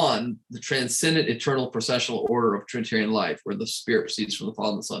based on the transcendent eternal processional order of Trinitarian life, where the Spirit proceeds from the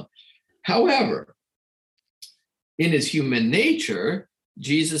Father and the Son. However, in his human nature,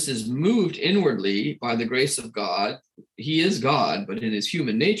 Jesus is moved inwardly by the grace of God. He is God, but in his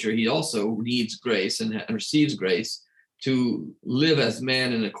human nature, he also needs grace and receives grace to live as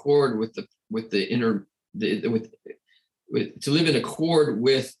man in accord to live in accord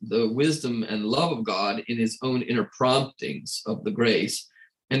with the wisdom and love of God in his own inner promptings of the grace.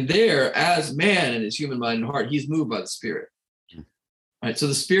 And there, as man in his human mind and heart, he's moved by the Spirit. Right. So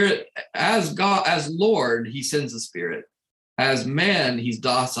the Spirit, as God, as Lord, he sends the Spirit. As man, he's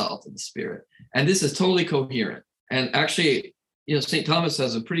docile to the Spirit. And this is totally coherent. And actually, St. Thomas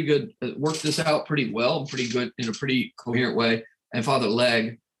has a pretty good, worked this out pretty well, pretty good in a pretty coherent way. And Father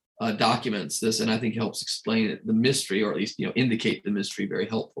Legge documents this, and I think helps explain it, the mystery, or at least, indicate the mystery very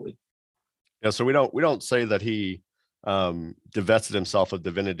helpfully. Yeah. So we don't say that he divested himself of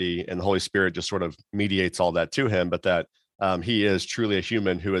divinity and the Holy Spirit just sort of mediates all that to him, but that he is truly a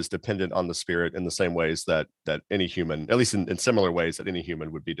human who is dependent on the Spirit in the same ways that any human, at least in similar ways that any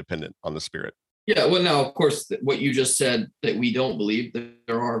human would be dependent on the Spirit. Yeah, well, now, of course, what you just said, that we don't believe, that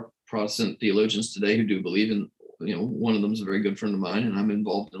there are Protestant theologians today who do believe, and one of them is a very good friend of mine, and I'm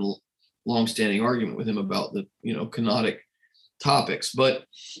involved in a long-standing argument with him about the canonic topics. But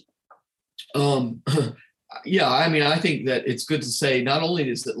yeah, I mean, I think that it's good to say not only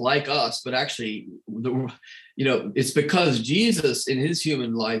is it like us, but actually, it's because Jesus in his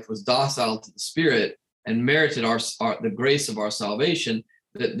human life was docile to the Spirit and merited the grace of our salvation,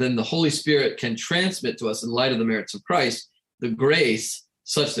 that then the Holy Spirit can transmit to us, in light of the merits of Christ, the grace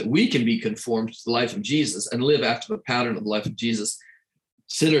such that we can be conformed to the life of Jesus and live after the pattern of the life of Jesus,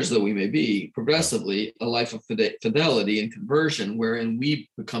 sinners though we may be, progressively a life of fidelity and conversion, wherein we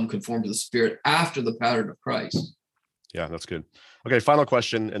become conformed to the Spirit after the pattern of Christ. Yeah, that's good. Okay, final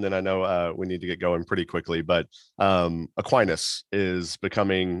question, and then I know we need to get going pretty quickly, but Aquinas is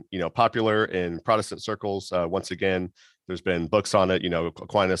becoming, popular in Protestant circles. Once again, there's been books on it,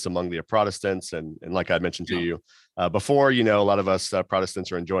 Aquinas among the Protestants, and like I mentioned to you before, a lot of us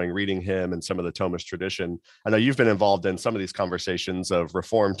Protestants are enjoying reading him and some of the Thomist tradition. I know you've been involved in some of these conversations of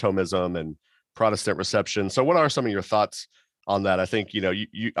Reformed Thomism and Protestant reception. So what are some of your thoughts on that? I think,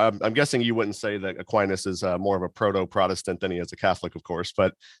 I'm guessing you wouldn't say that Aquinas is more of a proto-Protestant than he is a Catholic, of course,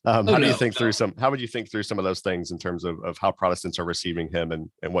 but how would you think through some of those things in terms of how Protestants are receiving him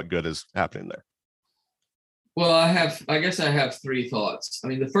and what good is happening there? Well, I guess I have three thoughts. I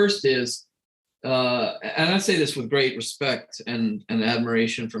mean, the first is, and I say this with great respect and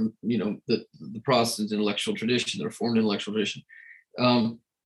admiration from, the Protestant intellectual tradition, the Reformed intellectual tradition.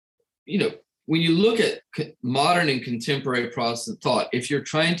 When you look at modern and contemporary Protestant thought, if you're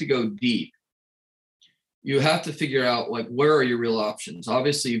trying to go deep, you have to figure out, where are your real options?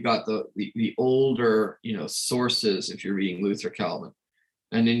 Obviously, you've got the older, sources if you're reading Luther, Calvin.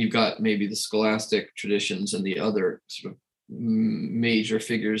 And then you've got maybe the scholastic traditions and the other sort of major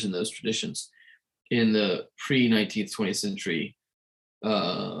figures in those traditions in the pre-19th, 20th century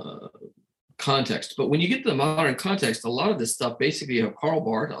context. But when you get to the modern context, a lot of this stuff, basically you have Karl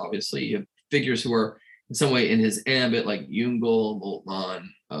Barth, obviously, you have figures who are in some way in his ambit, like Jungel, Moltmann,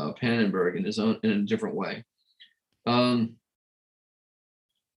 Pannenberg in a different way. But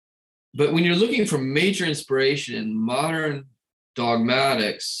when you're looking for major inspiration in modern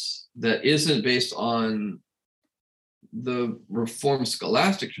dogmatics that isn't based on the Reformed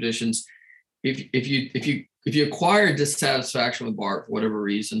scholastic traditions, if you acquire dissatisfaction with Barth for whatever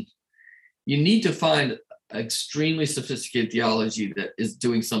reason, you need to find extremely sophisticated theology that is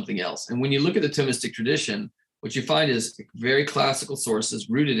doing something else. And when you look at the Thomistic tradition, what you find is very classical sources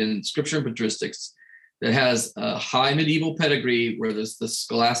rooted in scripture and patristics that has a high medieval pedigree where there's the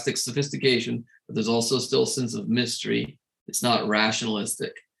scholastic sophistication, but there's also still a sense of mystery. It's not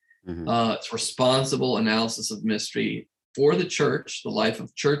rationalistic. Mm-hmm. It's responsible analysis of mystery for the church, the life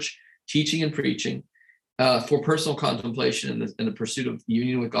of church teaching and preaching, for personal contemplation and the pursuit of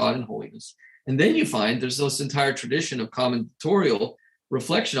union with God and holiness. And then you find there's this entire tradition of commentatorial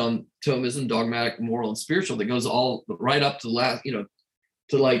reflection on Thomism, dogmatic, moral, and spiritual that goes all right up to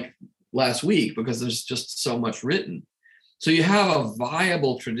last week, because there's just so much written. So you have a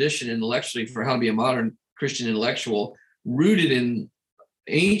viable tradition intellectually for how to be a modern Christian intellectual, rooted in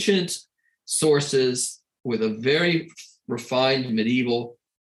ancient sources with a very refined medieval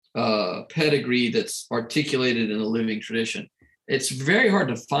pedigree that's articulated in a living tradition. It's very hard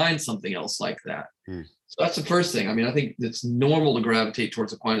to find something else like that. So that's the first thing. I mean, I think it's normal to gravitate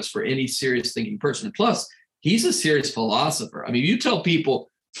towards Aquinas for any serious thinking person. Plus, he's a serious philosopher. I mean, you tell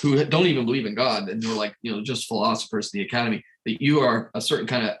people who don't even believe in God and they're like, just philosophers in the academy, that you are a certain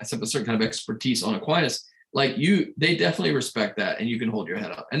kind of expertise on Aquinas, they definitely respect that, and you can hold your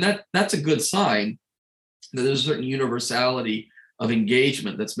head up. And that's a good sign that there's a certain universality of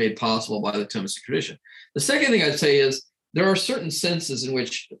engagement that's made possible by the Thomistic tradition. The second thing I'd say is there are certain senses in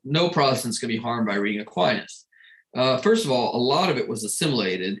which no Protestants can be harmed by reading Aquinas. First of all, a lot of it was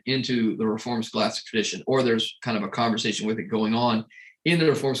assimilated into the Reformed scholastic tradition, or there's kind of a conversation with it going on in the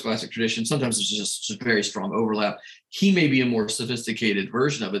Reformed scholastic tradition. Sometimes there's just very strong overlap. He may be a more sophisticated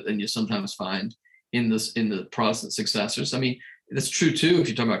version of it than you sometimes find in the Protestant successors. I mean, that's true too. If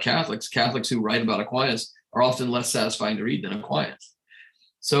you're talking about Catholics who write about Aquinas are often less satisfying to read than Aquinas.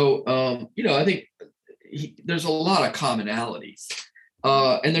 So, I think, there's a lot of commonalities.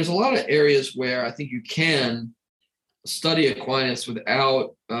 And there's a lot of areas where I think you can study Aquinas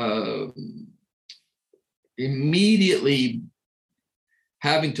without immediately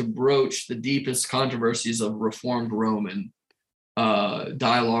having to broach the deepest controversies of Reformed Roman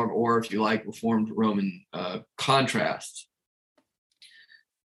dialogue, or if you like, Reformed Roman contrast.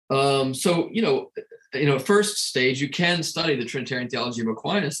 First stage, you can study the Trinitarian theology of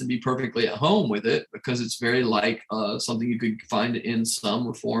Aquinas and be perfectly at home with it, because it's very like something you could find in some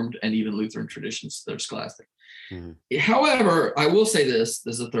Reformed and even Lutheran traditions that are scholastic. Mm-hmm. However, I will say this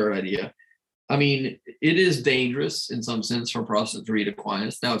is a third idea. I mean, it is dangerous in some sense for Protestants to read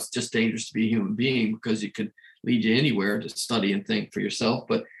Aquinas. Now, it's just dangerous to be a human being, because it could lead you anywhere to study and think for yourself,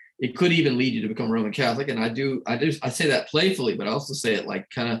 but it could even lead you to become Roman Catholic. And I say that playfully, but I also say it like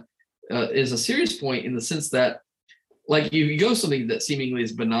kind of is a serious point, in the sense that, like, you go something that seemingly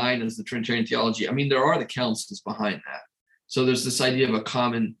is benign as the Trinitarian theology. I mean, there are the councils behind that. So there's this idea of a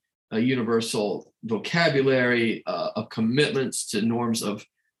common universal vocabulary, of commitments to norms of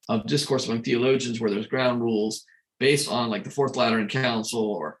discourse among theologians, where there's ground rules based on like the Fourth Lateran Council,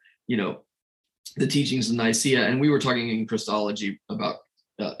 or, the teachings of Nicaea. And we were talking in Christology about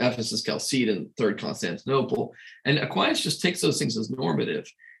Ephesus, Chalcedon, Third Constantinople, and Aquinas just takes those things as normative.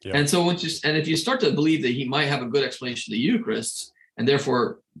 Yeah. And so if you start to believe that he might have a good explanation of the Eucharist, and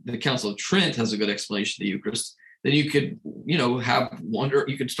therefore the Council of Trent has a good explanation of the Eucharist, then you could,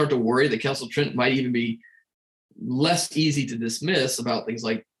 you could start to worry the Council of Trent might even be less easy to dismiss about things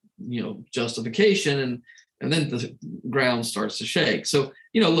like, justification, and then the ground starts to shake. So,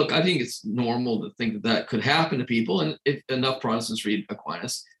 look, I think it's normal to think that could happen to people. And if enough Protestants read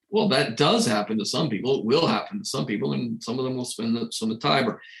Aquinas, well, that does happen to some people. It will happen to some people, and some of them will spend the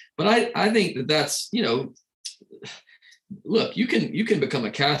Tiber. But I think that's, look, you can become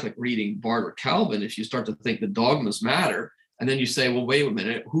a Catholic reading Barth or Calvin if you start to think that dogmas matter. And then you say, well, wait a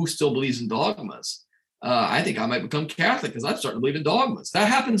minute, who still believes in dogmas? I think I might become Catholic because I'm starting to believe in dogmas. That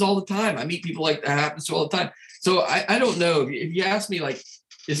happens all the time. I meet people like that happens to all the time. So I don't know. If you ask me, like,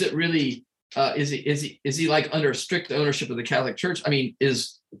 is it really, is he like under strict ownership of the Catholic Church? I mean,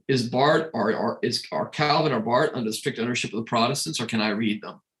 is Barth are Calvin or Barth under strict ownership of the Protestants, or can I read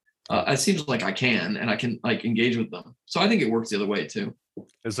them? It seems like I can, and I can like engage with them. So I think it works the other way too.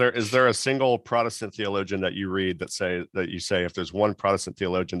 Is there a single Protestant theologian that you read that you say, if there's one Protestant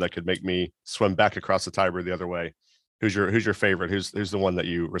theologian that could make me swim back across the Tiber the other way, who's your favorite? Who's the one that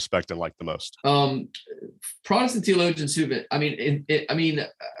you respect and like the most? Protestant theologians who've been,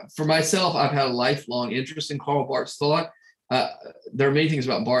 for myself, I've had a lifelong interest in Karl Barth's thought. There are many things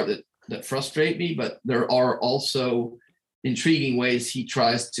about Barth that frustrate me, but there are also intriguing ways he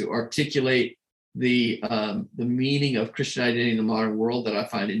tries to articulate the meaning of Christian identity in the modern world that I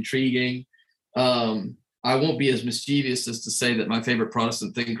find intriguing. I won't be as mischievous as to say that my favorite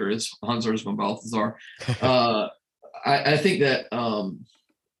Protestant thinker is Hans Urs von Balthasar. I think that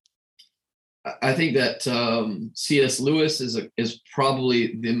C.S. Lewis is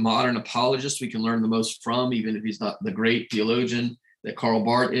probably the modern apologist we can learn the most from, even if he's not the great theologian that Karl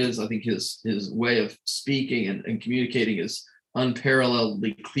Barth is. I think his way of speaking and communicating is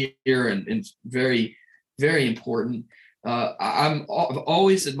unparalleledly clear and very, very important. I've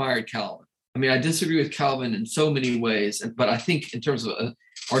always admired Calvin. I mean, I disagree with Calvin in so many ways, but I think in terms of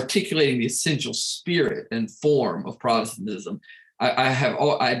articulating the essential spirit and form of Protestantism,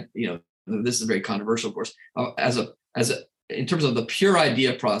 this is very controversial, of course. In terms of the pure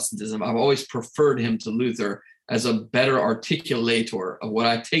idea of Protestantism, I've always preferred him to Luther as a better articulator of what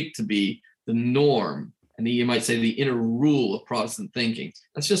I take to be the norm, and you might say the inner rule of Protestant thinking.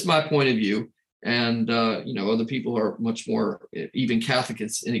 That's just my point of view. And, other people are much more, even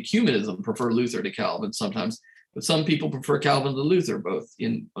Catholics in ecumenism prefer Luther to Calvin sometimes, but some people prefer Calvin to Luther, both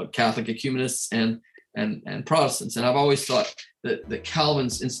in Catholic ecumenists and Protestants. And I've always thought that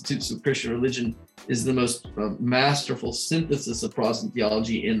Calvin's Institutes of Christian Religion is the most masterful synthesis of Protestant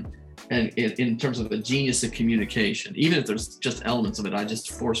theology in terms of a genius of communication. Even if there's just elements of it I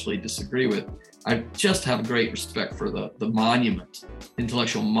just forcefully disagree with, I just have a great respect for the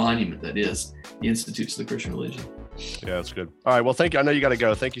intellectual monument that is the Institutes of the Christian Religion. Yeah, that's good. All right, well, thank you. I know you got to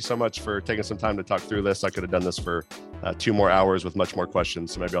go. Thank you so much for taking some time to talk through this. I could have done this for 2 more hours with much more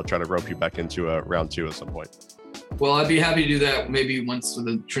questions, so maybe I'll try to rope you back into round 2 at some point. Well, I'd be happy to do that maybe once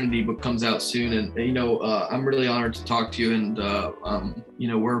the Trinity book comes out soon. And, I'm really honored to talk to you. And,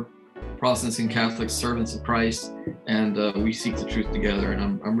 we're Protestants and Catholics, servants of Christ, and we seek the truth together.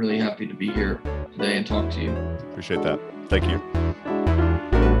 And I'm really happy to be here today and talk to you. Appreciate that. Thank you.